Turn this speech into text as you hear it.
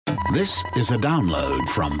This is a download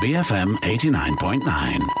from BFM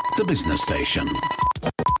 89.9, the business station.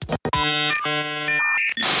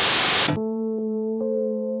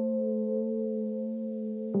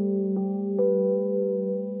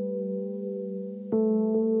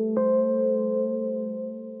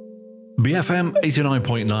 BFM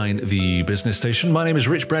 89.9, the business station. My name is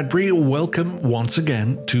Rich Bradbury. Welcome once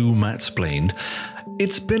again to Mattsplained.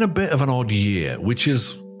 It's been a bit of an odd year, which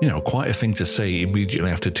is, quite a thing to say immediately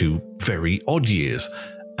after 2 very odd years.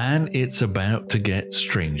 And it's about to get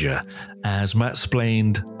stranger as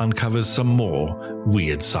Mattsplained uncovers some more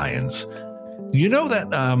weird science. You know that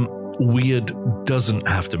weird doesn't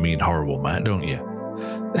have to mean horrible, Matt, don't you?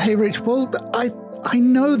 Hey, Rich, well, I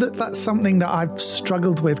know that that's something that I've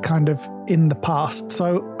struggled with kind of in the past,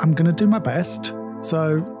 so I'm going to do my best.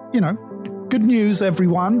 So, good news,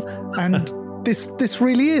 everyone. And this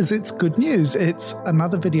really is. It's good news. It's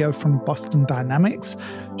another video from Boston Dynamics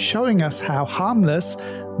showing us how harmless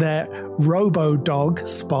their robo-dog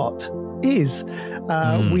Spot is.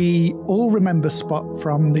 We all remember Spot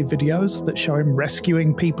from the videos that show him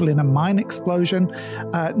rescuing people in a mine explosion,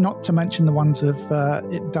 not to mention the ones of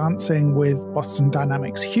it dancing with Boston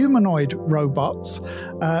Dynamics humanoid robots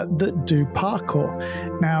that do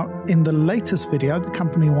parkour. Now, in the latest video, the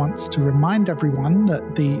company wants to remind everyone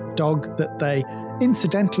that the dog that they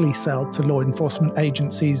incidentally sell to law enforcement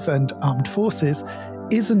agencies and armed forces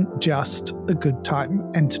isn't just a good time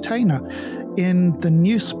entertainer. In the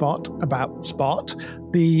new spot about Spot,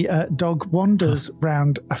 the dog wanders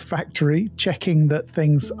around a factory checking that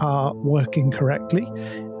things are working correctly.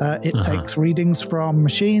 It takes readings from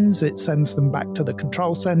machines, it sends them back to the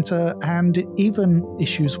control center, and it even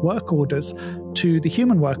issues work orders to the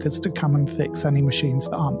human workers to come and fix any machines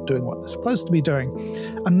that aren't doing what they're supposed to be doing.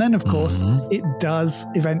 And then, of course, it does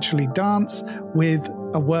eventually dance with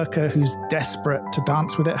a worker who's desperate to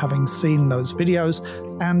dance with it, having seen those videos,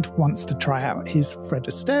 and wants to try out his Fred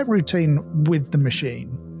Astaire routine with the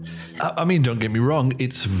machine. I mean, don't get me wrong,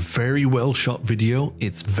 it's very well shot video.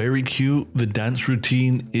 It's very cute. The dance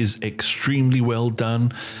routine is extremely well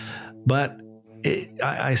done, but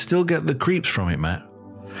I still get the creeps from it, Matt.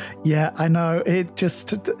 Yeah, I know. It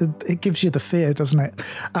gives you the fear, doesn't it?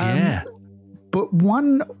 Yeah. But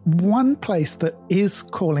one place that is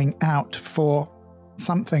calling out for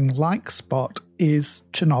something like Spot is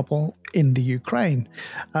Chernobyl in the Ukraine.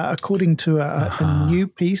 According to a new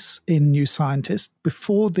piece in New Scientist,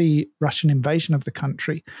 before the Russian invasion of the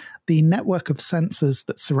country, the network of sensors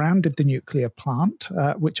that surrounded the nuclear plant,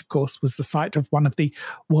 which of course was the site of one of the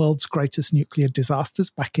world's greatest nuclear disasters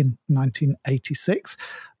back in 1986,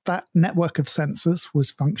 that network of sensors was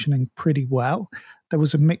functioning pretty well. There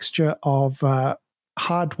was a mixture of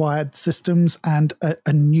hardwired systems and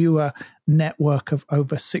a newer network of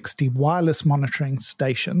over 60 wireless monitoring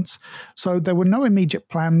stations. So there were no immediate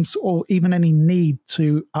plans or even any need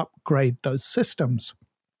to upgrade those systems.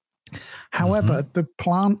 However, the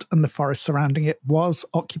plant and the forest surrounding it was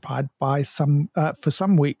occupied by for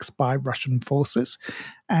some weeks by Russian forces.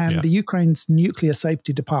 And the Ukraine's Nuclear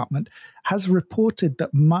Safety Department has reported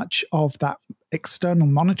that much of that external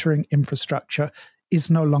monitoring infrastructure is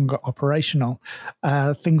no longer operational.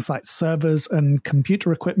 Things like servers and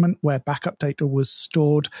computer equipment where backup data was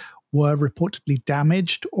stored were reportedly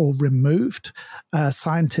damaged or removed.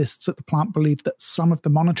 Scientists at the plant believe that some of the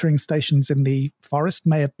monitoring stations in the forest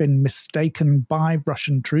may have been mistaken by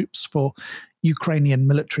Russian troops for Ukrainian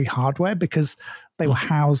military hardware because they were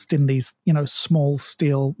housed in these, small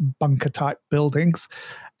steel bunker-type buildings.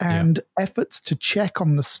 And efforts to check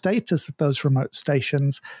on the status of those remote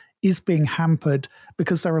stations is being hampered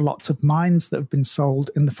because there are lots of mines that have been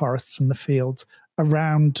sold in the forests and the fields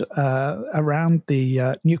around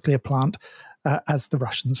the nuclear plant as the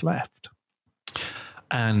Russians left.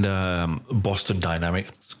 And Boston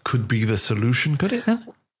Dynamics could be the solution, could it?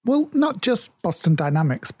 Well, not just Boston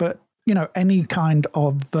Dynamics, but any kind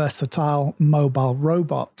of versatile mobile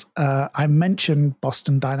robot. I mentioned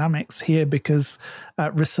Boston Dynamics here because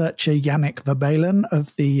researcher Yannick Verbelen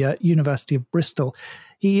of the University of Bristol,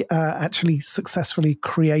 he actually successfully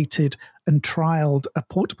created and trialed a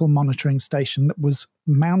portable monitoring station that was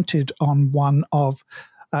mounted on one of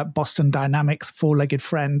Boston Dynamics' four-legged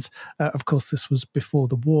friends. Of course, this was before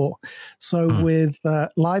the war. So with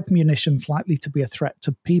live munitions likely to be a threat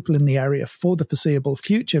to people in the area for the foreseeable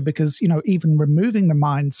future, because, even removing the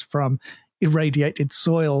mines from irradiated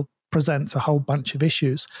soil presents a whole bunch of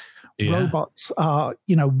issues. Robots are,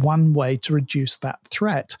 one way to reduce that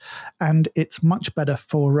threat. And it's much better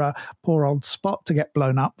for poor old Spot to get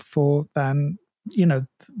blown up than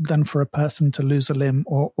for a person to lose a limb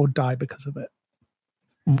or die because of it.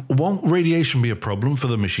 Won't radiation be a problem for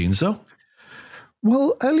the machines, though?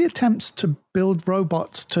 Well, early attempts to build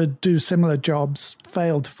robots to do similar jobs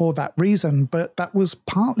failed for that reason, but that was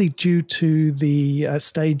partly due to the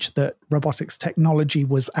stage that robotics technology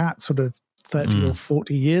was at sort of 30 or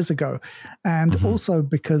 40 years ago, and also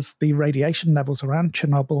because the radiation levels around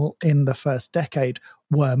Chernobyl in the first decade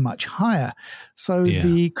were much higher. So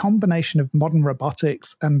the combination of modern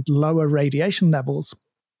robotics and lower radiation levels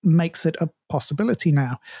makes it a possibility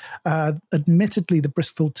now. Admittedly, the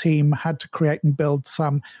Bristol team had to create and build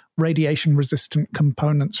some radiation-resistant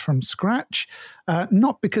components from scratch,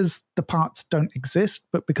 not because the parts don't exist,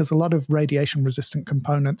 but because a lot of radiation-resistant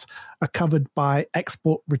components are covered by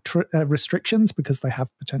export restrictions because they have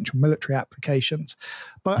potential military applications.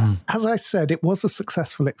 But as I said, it was a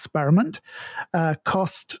successful experiment.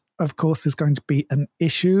 Cost, of course, is going to be an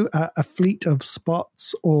issue. A fleet of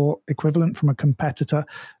Spots or equivalent from a competitor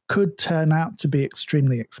could turn out to be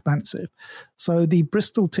extremely expensive. So the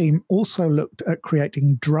Bristol team also looked at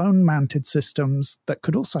creating drone-mounted systems that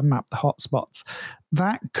could also map the hotspots.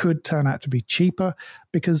 That could turn out to be cheaper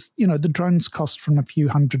because, you know, the drones cost from a few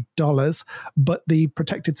 $100s, but the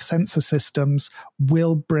protected sensor systems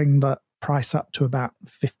will bring the price up to about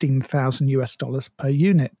 $15,000 per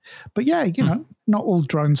unit. But yeah, you know, not all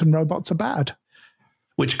drones and robots are bad.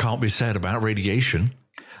 Which can't be said about radiation.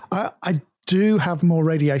 I do have more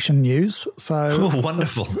radiation news. So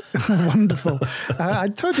wonderful. Wonderful. I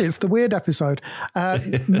told you, it's the weird episode.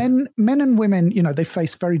 Men and women, you know, they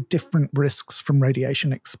face very different risks from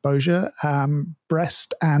radiation exposure.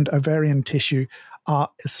 Breast and ovarian tissue are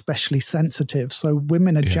especially sensitive. So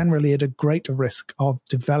women are generally at a greater risk of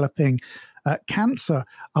developing cancer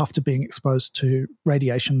after being exposed to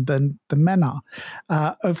radiation than the men are.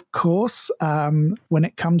 Of course, when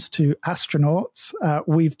it comes to astronauts,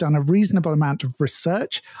 we've done a reasonable amount of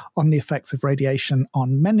research on the effects of radiation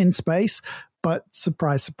on men in space. But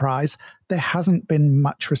surprise, surprise, there hasn't been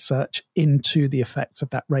much research into the effects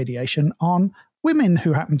of that radiation on women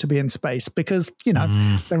who happen to be in space because, you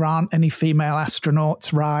know, there aren't any female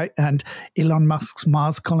astronauts, right? And Elon Musk's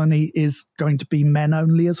Mars colony is going to be men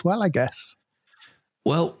only as well, I guess.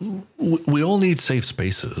 Well, we all need safe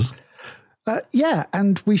spaces. Yeah,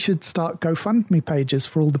 and we should start GoFundMe pages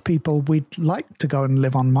for all the people we'd like to go and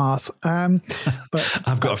live on Mars. But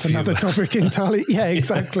I've got that's another topic entirely. Yeah,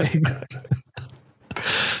 exactly.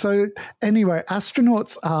 So anyway,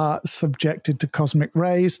 astronauts are subjected to cosmic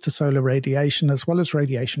rays, to solar radiation, as well as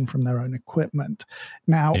radiation from their own equipment.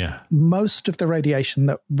 Now, most of the radiation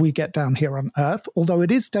that we get down here on Earth, although it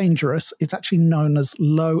is dangerous, it's actually known as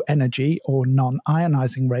low energy or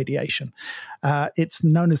non-ionizing radiation. It's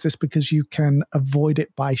known as this because you can avoid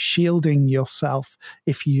it by shielding yourself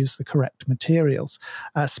if you use the correct materials.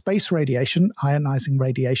 Space radiation, ionizing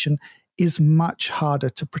radiation, is much harder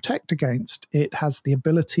to protect against. It has the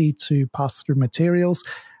ability to pass through materials,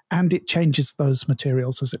 and it changes those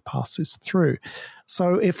materials as it passes through.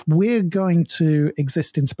 So if we're going to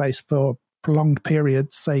exist in space for prolonged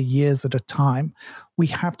periods, say years at a time, we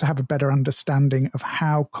have to have a better understanding of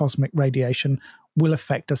how cosmic radiation will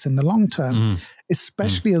affect us in the long term,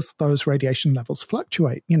 especially as those radiation levels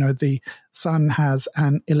fluctuate. You know, the sun has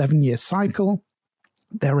an 11-year cycle.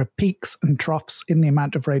 There are peaks and troughs in the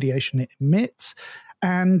amount of radiation it emits.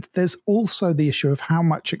 And there's also the issue of how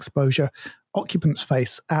much exposure occupants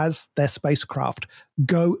face as their spacecraft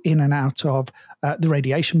go in and out of the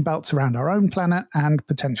radiation belts around our own planet and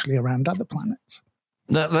potentially around other planets.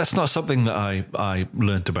 That's not something that I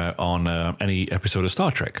learned about on any episode of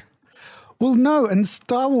Star Trek. Well, no, and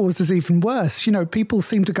Star Wars is even worse. You know, people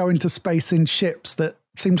seem to go into space in ships that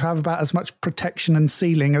seem to have about as much protection and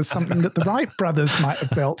sealing as something that the Wright brothers might have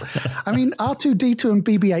built. I mean, R2-D2 and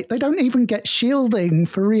BB-8, they don't even get shielding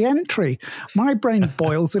for re-entry. My brain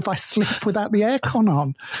boils if I sleep without the aircon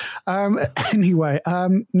on. Anyway,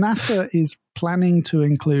 NASA is planning to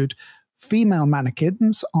include female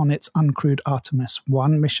mannequins on its uncrewed Artemis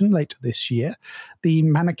 1 mission later this year. The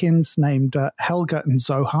mannequins named Helga and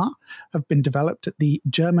Zohar have been developed at the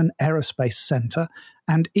German Aerospace Center,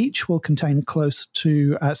 and each will contain close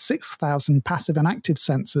to 6,000 passive and active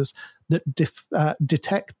sensors that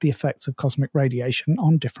detect the effects of cosmic radiation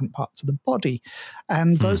on different parts of the body.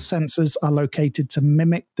 And those sensors are located to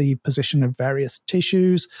mimic the position of various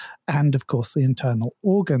tissues and, of course, the internal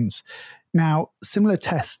organs. Now, similar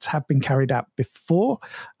tests have been carried out before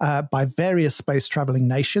by various space-traveling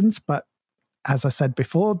nations, but as I said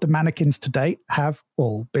before, the mannequins to date have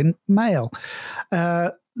all been male.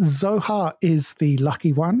 Zohar is the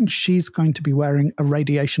lucky one. She's going to be wearing a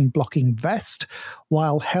radiation-blocking vest,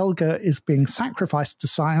 while Helga is being sacrificed to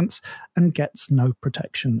science and gets no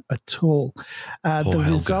protection at all. The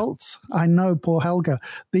results, I know, poor Helga.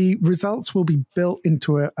 The results will be built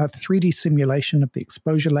into a 3D simulation of the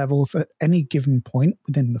exposure levels at any given point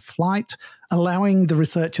within the flight, allowing the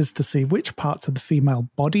researchers to see which parts of the female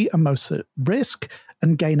body are most at risk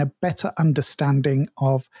and gain a better understanding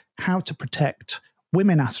of how to protect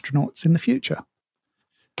women astronauts in the future.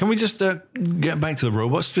 Can we just get back to the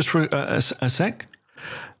robots just for a sec?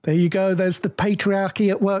 There you go. There's the patriarchy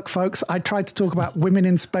at work, folks. I tried to talk about women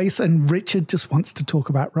in space, and Richard just wants to talk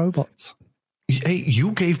about robots. Hey,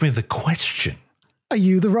 you gave me the question. Are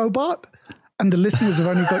you the robot? And the listeners have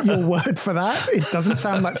only got your word for that. It doesn't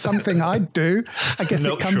sound like something I'd do. I guess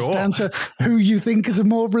it comes down to who you think is a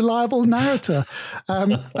more reliable narrator.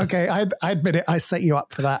 Okay, I admit it. I set you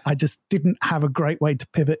up for that. I just didn't have a great way to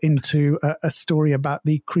pivot into a story about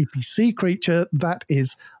the creepy sea creature that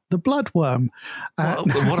is the bloodworm.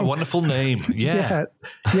 What a wonderful name. Yeah.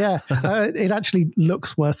 It actually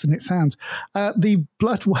looks worse than it sounds. The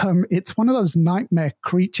bloodworm, it's one of those nightmare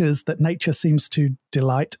creatures that nature seems to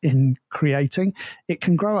delight in creating. It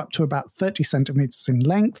can grow up to about 30 centimeters in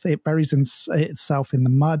length. It buries itself in the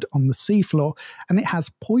mud on the seafloor, and it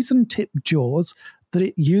has poison-tipped jaws that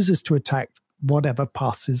it uses to attack whatever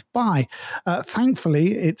passes by.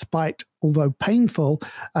 Thankfully, its bite, although painful,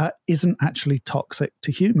 isn't actually toxic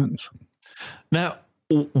to humans. Now,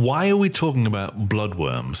 why are we talking about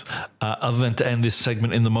bloodworms other than to end this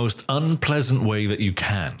segment in the most unpleasant way that you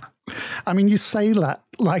can? I mean, you say that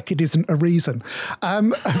like it isn't a reason.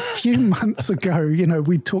 A few months ago,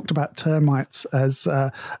 we talked about termites as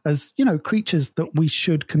creatures that we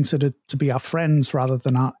should consider to be our friends rather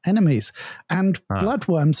than our enemies. And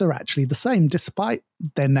bloodworms are actually the same, despite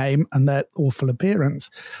their name and their awful appearance.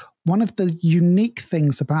 One of the unique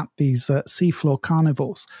things about these seafloor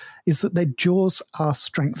carnivores is that their jaws are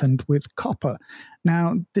strengthened with copper.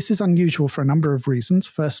 Now, this is unusual for a number of reasons.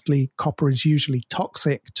 Firstly, copper is usually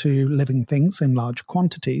toxic to living things in large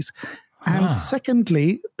quantities. And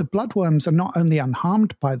secondly, the bloodworms are not only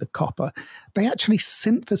unharmed by the copper, they actually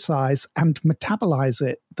synthesize and metabolize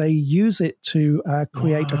it. They use it to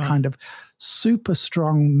create a kind of super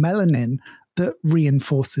strong melanin that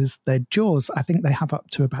reinforces their jaws. I think they have up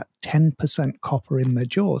to about 10% copper in their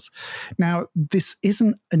jaws. Now, this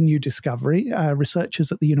isn't a new discovery.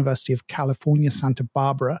 Researchers at the University of California, Santa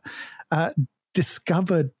Barbara,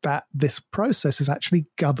 discovered that this process is actually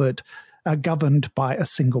governed by a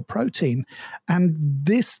single protein. And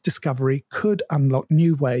this discovery could unlock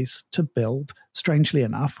new ways to build, strangely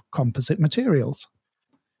enough, composite materials.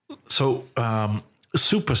 So,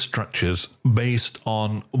 superstructures based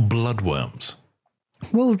on bloodworms?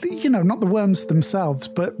 Well, not the worms themselves,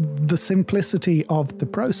 but the simplicity of the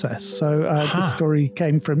process. So the story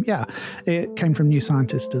came from New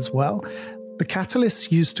Scientist as well. The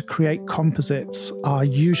catalysts used to create composites are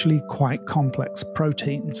usually quite complex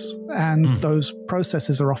proteins, and those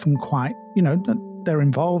processes are often quite, they're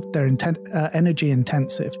involved, they're energy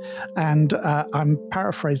intensive. And I'm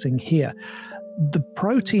paraphrasing here. The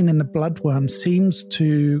protein in the bloodworm seems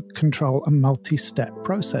to control a multi-step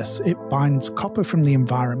process. It binds copper from the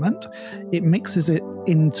environment, it mixes it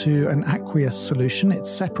into an aqueous solution, it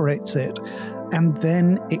separates it, and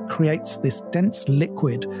then it creates this dense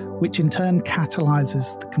liquid, which in turn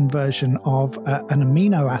catalyzes the conversion of an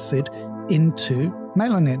amino acid into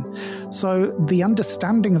melanin. So the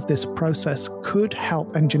understanding of this process could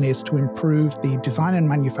help engineers to improve the design and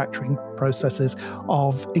manufacturing processes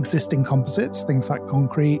of existing composites, things like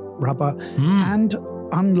concrete, rubber, and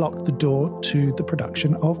unlock the door to the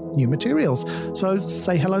production of new materials. So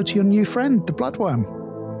say hello to your new friend, the bloodworm.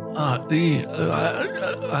 I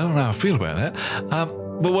don't know how I feel about that.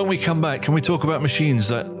 But when we come back, can we talk about machines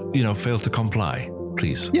that, fail to comply,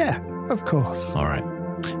 please? Yeah, of course. All right.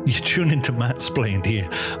 You tune into Matsplained here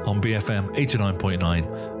on BFM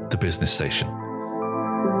 89.9, the business station.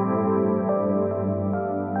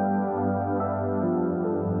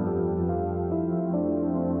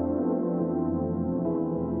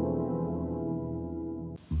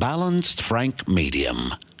 Balanced Frank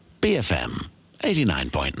Medium, BFM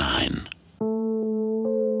 89.9.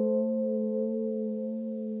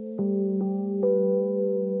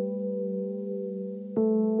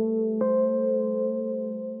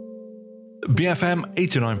 BFM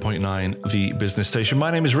 89.9, the business station.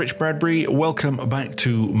 My name is Rich Bradbury. Welcome back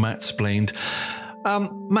to Matsplained.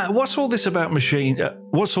 Matt, what's all this about machines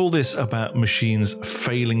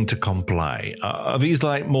failing to comply? Are these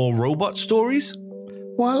like more robot stories?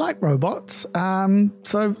 Well, I like robots.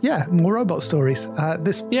 So, yeah, more robot stories.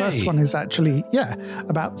 This first one is actually,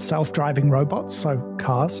 about self-driving robots, so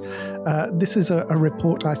cars. This is a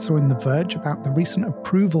report I saw in The Verge about the recent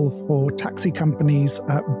approval for taxi companies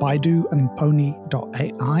Baidu and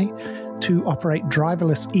Pony.ai to operate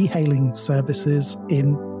driverless e-hailing services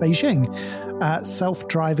in Beijing.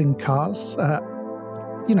 Self-driving cars,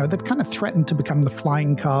 they've kind of threatened to become the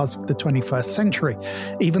flying cars of the 21st century,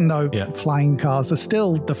 even though flying cars are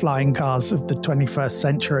still the flying cars of the 21st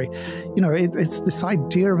century. It's this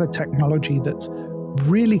idea of a technology that's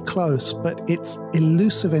really close, but it's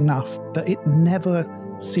elusive enough that it never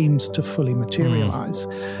seems to fully materialize.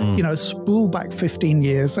 Spool back 15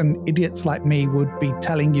 years and idiots like me would be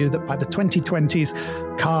telling you that by the 2020s,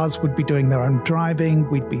 cars would be doing their own driving.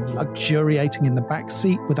 We'd be luxuriating in the back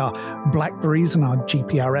seat with our Blackberries and our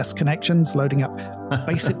GPRS connections, loading up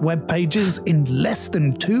basic web pages in less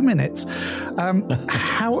than 2 minutes.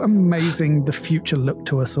 How amazing the future looked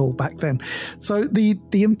to us all back then. So the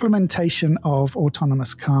implementation of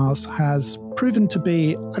autonomous cars has proven to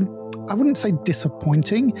be, I wouldn't say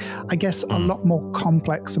disappointing, I guess a lot more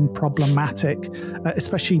complex and problematic,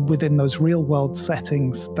 especially within those real world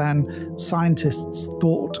settings than scientists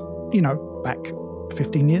thought, back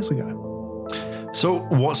 15 years ago. So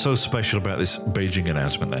what's so special about this Beijing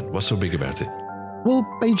announcement then? What's so big about it? Well,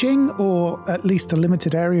 Beijing, or at least a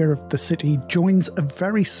limited area of the city, joins a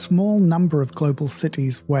very small number of global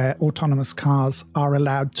cities where autonomous cars are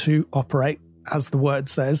allowed to operate, as the word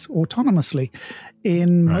says, autonomously.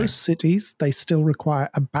 In most cities, they still require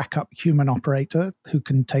a backup human operator who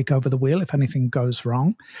can take over the wheel if anything goes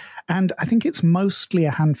wrong. And I think it's mostly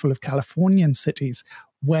a handful of Californian cities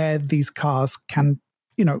where these cars can,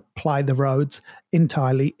 ply the roads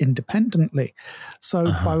entirely independently.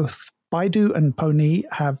 So both Baidu and Pony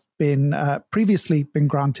have been previously been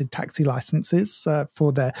granted taxi licenses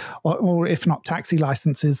for their, or if not taxi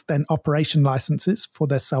licenses, then operation licenses for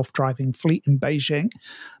their self-driving fleet in Beijing.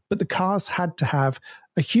 But the cars had to have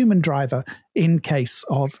a human driver in case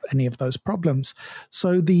of any of those problems.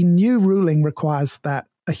 So the new ruling requires that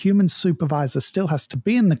a human supervisor still has to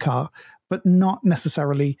be in the car, but not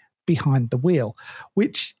necessarily behind the wheel,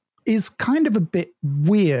 which is kind of a bit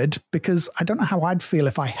weird because I don't know how I'd feel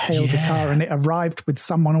if I hailed a car and it arrived with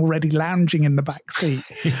someone already lounging in the back seat.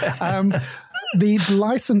 The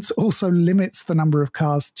license also limits the number of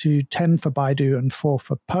cars to 10 for Baidu and 4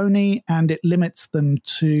 for Pony, and it limits them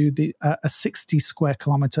to a 60 square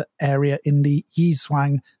kilometer area in the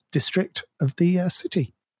Yizhuang district of the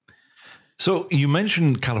city. So you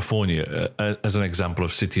mentioned California as an example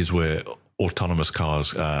of cities where autonomous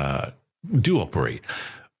cars do operate.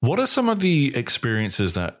 What are some of the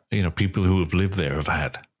experiences that people who have lived there have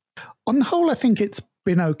had? On the whole, I think it's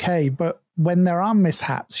been okay, but when there are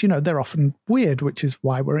mishaps, they're often weird, which is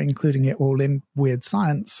why we're including it all in Weird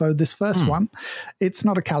Science. So this first one, it's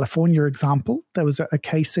not a California example. There was a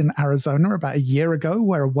case in Arizona about a year ago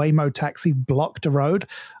where a Waymo taxi blocked a road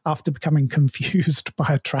after becoming confused by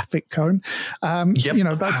a traffic cone.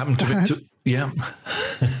 That's happened to me. Yeah.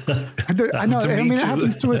 I know. It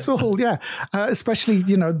happens to us all. Yeah. Especially,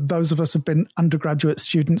 those of us have been undergraduate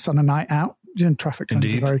students on a night out. Traffic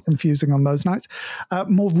cones are very confusing on those nights.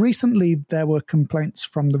 More recently, there were complaints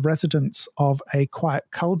from the residents of a quiet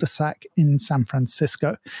cul-de-sac in San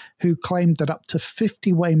Francisco who claimed that up to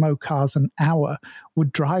 50 Waymo cars an hour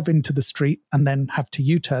would drive into the street and then have to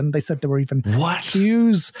U-turn. They said there were even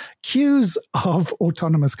queues of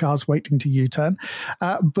autonomous cars waiting to U-turn.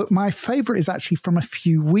 But my favorite is actually from a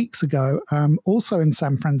few weeks ago, also in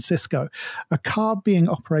San Francisco. A car being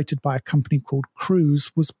operated by a company called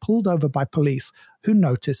Cruise was pulled over by police who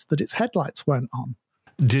noticed that its headlights weren't on.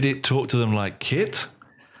 Did it talk to them like Kit?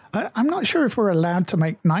 I'm not sure if we're allowed to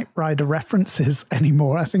make Knight Rider references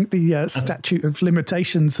anymore. I think the statute of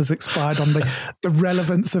limitations has expired on the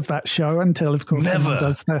relevance of that show until, of course, someone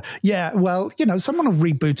does the... Yeah, well, someone will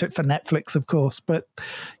reboot it for Netflix, of course. But,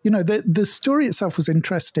 the story itself was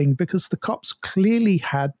interesting because the cops clearly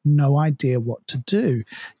had no idea what to do.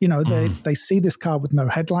 They see this car with no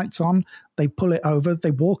headlights on, they pull it over,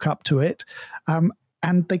 they walk up to it,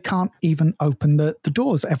 and they can't even open the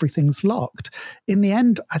doors. Everything's locked. In the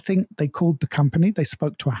end, I think they called the company. They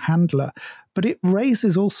spoke to a handler. But it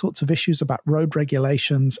raises all sorts of issues about road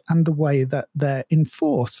regulations and the way that they're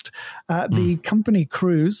enforced. The company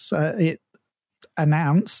Cruise, it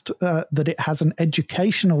announced that it has an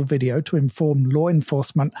educational video to inform law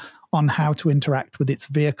enforcement on how to interact with its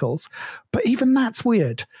vehicles. But even that's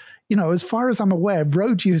weird. As far as I'm aware,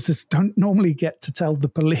 road users don't normally get to tell the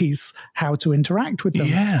police how to interact with them.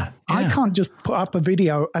 Yeah. I can't just put up a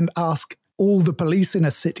video and ask all the police in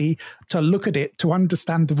a city to look at it to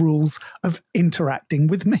understand the rules of interacting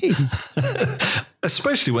with me.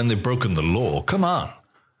 Especially when they've broken the law. Come on.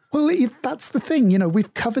 Well, that's the thing.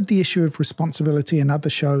 We've covered the issue of responsibility in other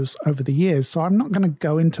shows over the years, so I'm not going to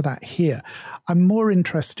go into that here. I'm more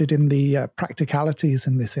interested in the practicalities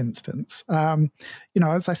in this instance.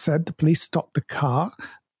 As I said, the police stopped the car.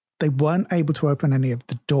 They weren't able to open any of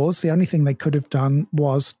the doors. The only thing they could have done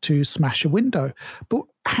was to smash a window. But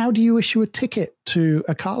how do you issue a ticket to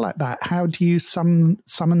a car like that? How do you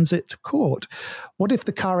summons it to court? What if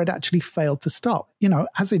the car had actually failed to stop?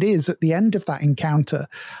 As it is, at the end of that encounter,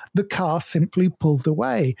 the car simply pulled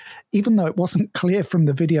away, even though it wasn't clear from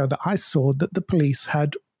the video that I saw that the police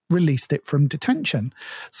had released it from detention.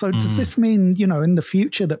 So does this mean, in the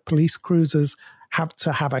future that police cruisers have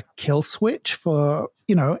to have a kill switch for,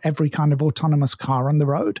 every kind of autonomous car on the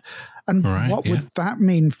road? And what would that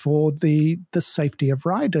mean for the safety of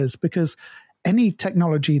riders? Because any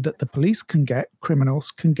technology that the police can get,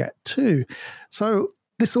 criminals can get too. So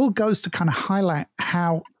this all goes to kind of highlight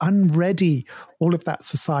how unready all of that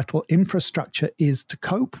societal infrastructure is to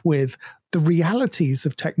cope with the realities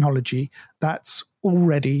of technology that's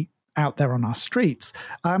already out there on our streets.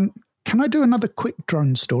 Can I do another quick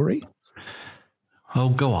drone story? Oh,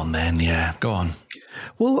 go on then. Yeah, go on.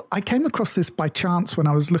 Well, I came across this by chance when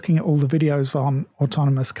I was looking at all the videos on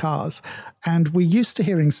autonomous cars. And we're used to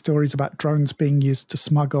hearing stories about drones being used to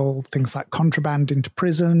smuggle things like contraband into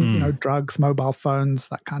prison, drugs, mobile phones,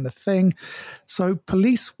 that kind of thing. So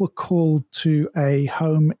police were called to a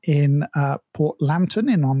home in Port Lambton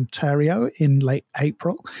in Ontario in late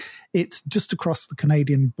April. It's just across the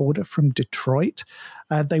Canadian border from Detroit.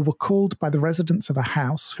 They were called by the residents of a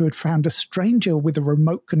house who had found a stranger with a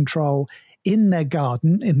remote control in their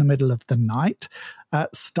garden in the middle of the night.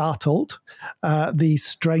 Startled, the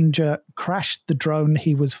stranger crashed the drone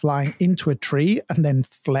he was flying into a tree and then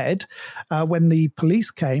fled. When the police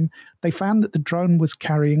came, they found that the drone was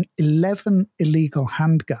carrying 11 illegal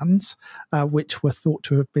handguns, which were thought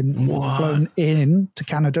to have been flown in to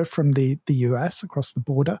Canada from the US across the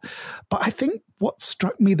border. But I think what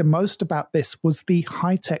struck me the most about this was the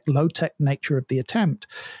high-tech, low-tech nature of the attempt.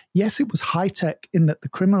 Yes, it was high-tech in that the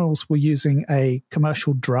criminals were using a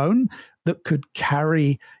commercial drone that could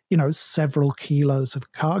carry, several kilos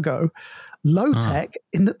of cargo. Low-tech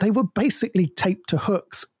in that they were basically taped to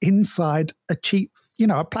hooks inside a cheap,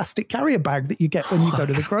 a plastic carrier bag that you get when you go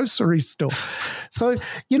to the grocery store. So,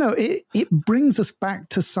 it brings us back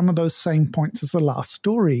to some of those same points as the last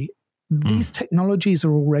story. These technologies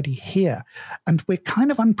are already here and we're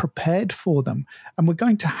kind of unprepared for them. And we're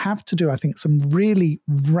going to have to do, I think, some really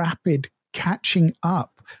rapid catching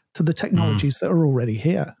up to the technologies that are already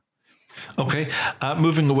here. Okay.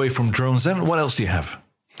 Moving away from drones then, what else do you have?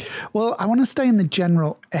 Well, I want to stay in the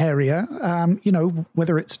general area,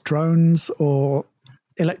 whether it's drones or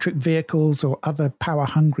electric vehicles or other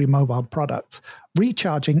power-hungry mobile products.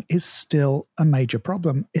 Recharging is still a major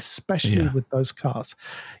problem, especially with those cars.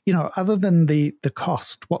 Other than the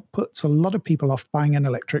cost, what puts a lot of people off buying an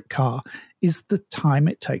electric car is the time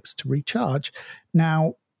it takes to recharge.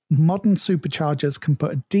 Now, modern superchargers can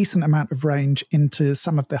put a decent amount of range into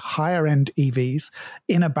some of the higher-end EVs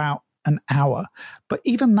in about an hour. But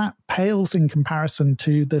even that pales in comparison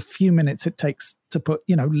to the few minutes it takes to put,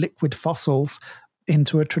 liquid fossils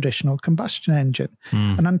into a traditional combustion engine.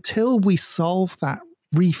 And until we solve that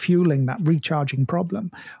refueling, that recharging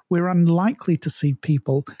problem, we're unlikely to see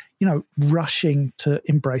people, rushing to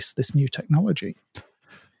embrace this new technology.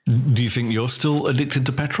 Do you think you're still addicted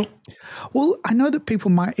to petrol? Well, I know that people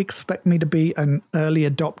might expect me to be an early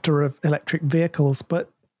adopter of electric vehicles, but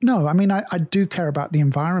no, I mean, I do care about the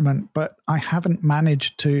environment, but I haven't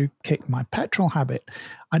managed to kick my petrol habit.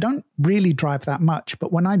 I don't really drive that much,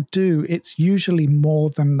 but when I do, it's usually more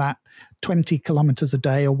than that 20 kilometers a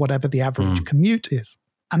day or whatever the average commute is.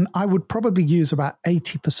 And I would probably use about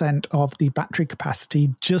 80% of the battery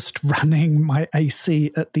capacity just running my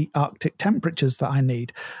AC at the Arctic temperatures that I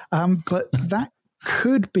need. But that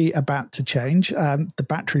could be about to change. The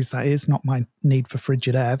batteries, that is, not my need for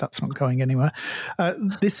frigid air. That's not going anywhere.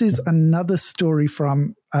 This is another story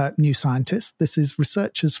from New Scientist. This is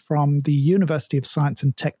researchers from the University of Science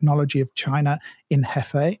and Technology of China in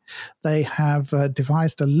Hefei. They have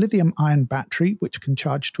devised a lithium-ion battery which can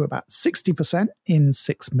charge to about 60% in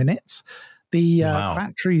 6 minutes. The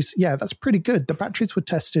batteries, that's pretty good. The batteries were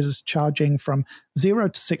tested as charging from 0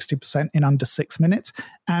 to 60% in under 6 minutes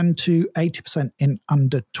and to 80% in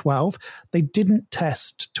under 12. They didn't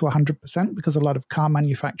test to 100% because a lot of car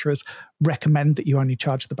manufacturers recommend that you only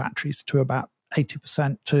charge the batteries to about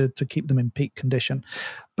 80% to keep them in peak condition.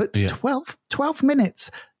 But 12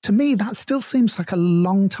 minutes, to me, that still seems like a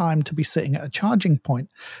long time to be sitting at a charging point.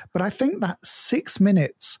 But I think that 6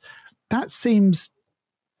 minutes, that seems,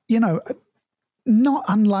 not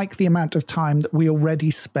unlike the amount of time that we already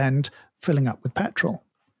spend filling up with petrol.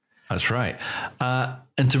 That's right.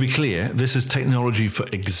 And to be clear, this is technology for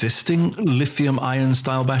existing lithium-ion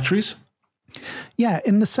style batteries? Yeah,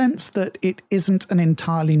 in the sense that it isn't an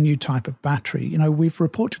entirely new type of battery. We've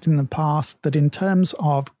reported in the past that in terms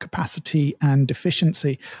of capacity and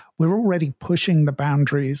efficiency, we're already pushing the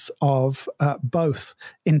boundaries of both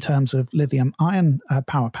in terms of lithium-ion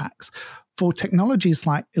power packs. For technologies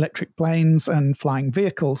like electric planes and flying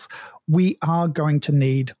vehicles, we are going to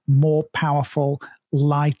need more powerful,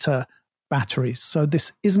 lighter batteries. So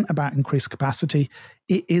this isn't about increased capacity.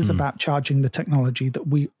 It is about charging the technology that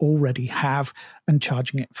we already have and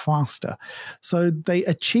charging it faster. So they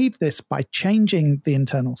achieve this by changing the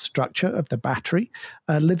internal structure of the battery.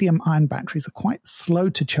 Lithium-ion batteries are quite slow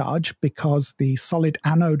to charge because the solid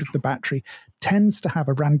anode of the battery tends to have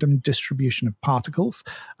a random distribution of particles.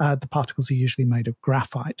 The particles are usually made of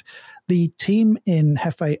graphite. The team in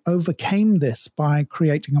Hefei overcame this by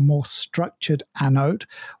creating a more structured anode,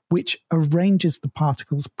 which arranges the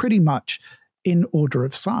particles pretty much in order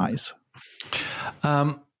of size.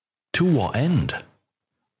 To what end?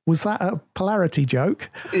 Was that a polarity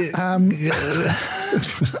joke? I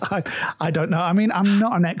don't know. I mean, I'm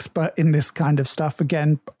not an expert in this kind of stuff.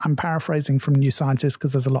 Again, I'm paraphrasing from New Scientist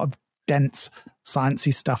because there's a lot of dense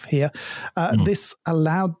sciencey stuff here. This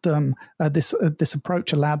allowed them, this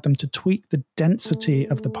approach allowed them to tweak the density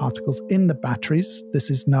of the particles in the batteries. This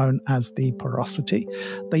is known as the porosity.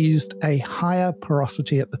 They used a higher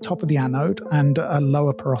porosity at the top of the anode and a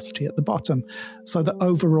lower porosity at the bottom, so that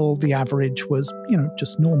overall the average was,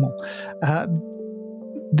 just normal.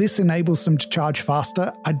 This enables them to charge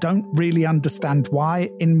faster. I don't really understand why.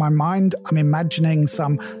 In my mind, I'm imagining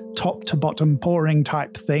some top to bottom pouring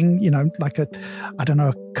type thing, like a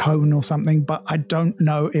cone or something, but I don't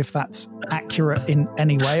know if that's accurate in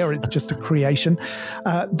any way or it's just a creation.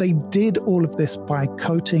 They did all of this by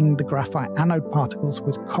coating the graphite anode particles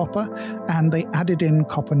with copper, and they added in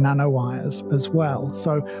copper nanowires as well.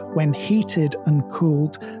 So when heated and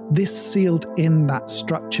cooled, this sealed in that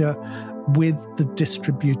structure with the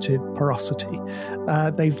distributed porosity.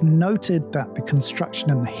 They've noted that the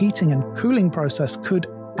construction and the heating and cooling process could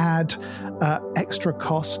add extra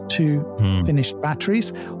cost to finished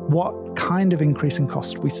batteries. What kind of increase in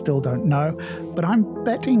cost, we still don't know. But I'm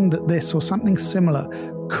betting that this or something similar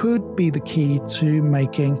could be the key to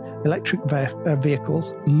making electric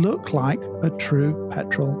vehicles look like a true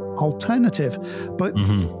petrol alternative. But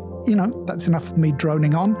that's enough of me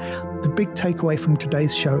droning on. The big takeaway from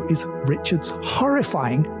today's show is Richard's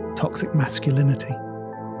horrifying toxic masculinity.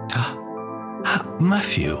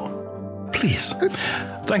 Matthew, please.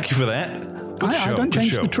 Thank you for that. I don't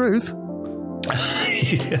change the truth.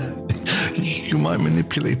 You might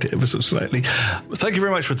manipulate it ever so slightly. Thank you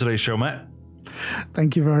very much for today's show, Matt.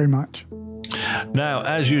 Thank you very much. Now,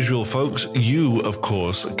 as usual, folks, you, of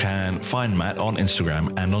course, can find Matt on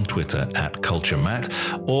Instagram and on Twitter at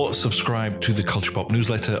CultureMatt, or subscribe to the Culture Pop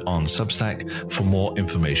newsletter on Substack for more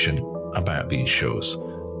information about these shows.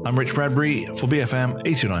 I'm Rich Bradbury for BFM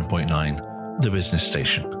 89.9, the business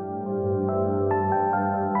station.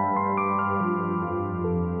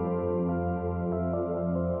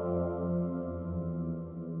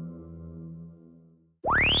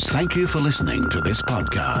 Thank you for listening to this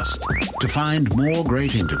podcast. To find more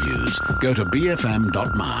great interviews, go to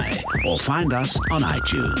bfm.my or find us on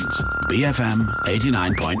iTunes. BFM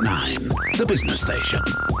 89.9, the business station.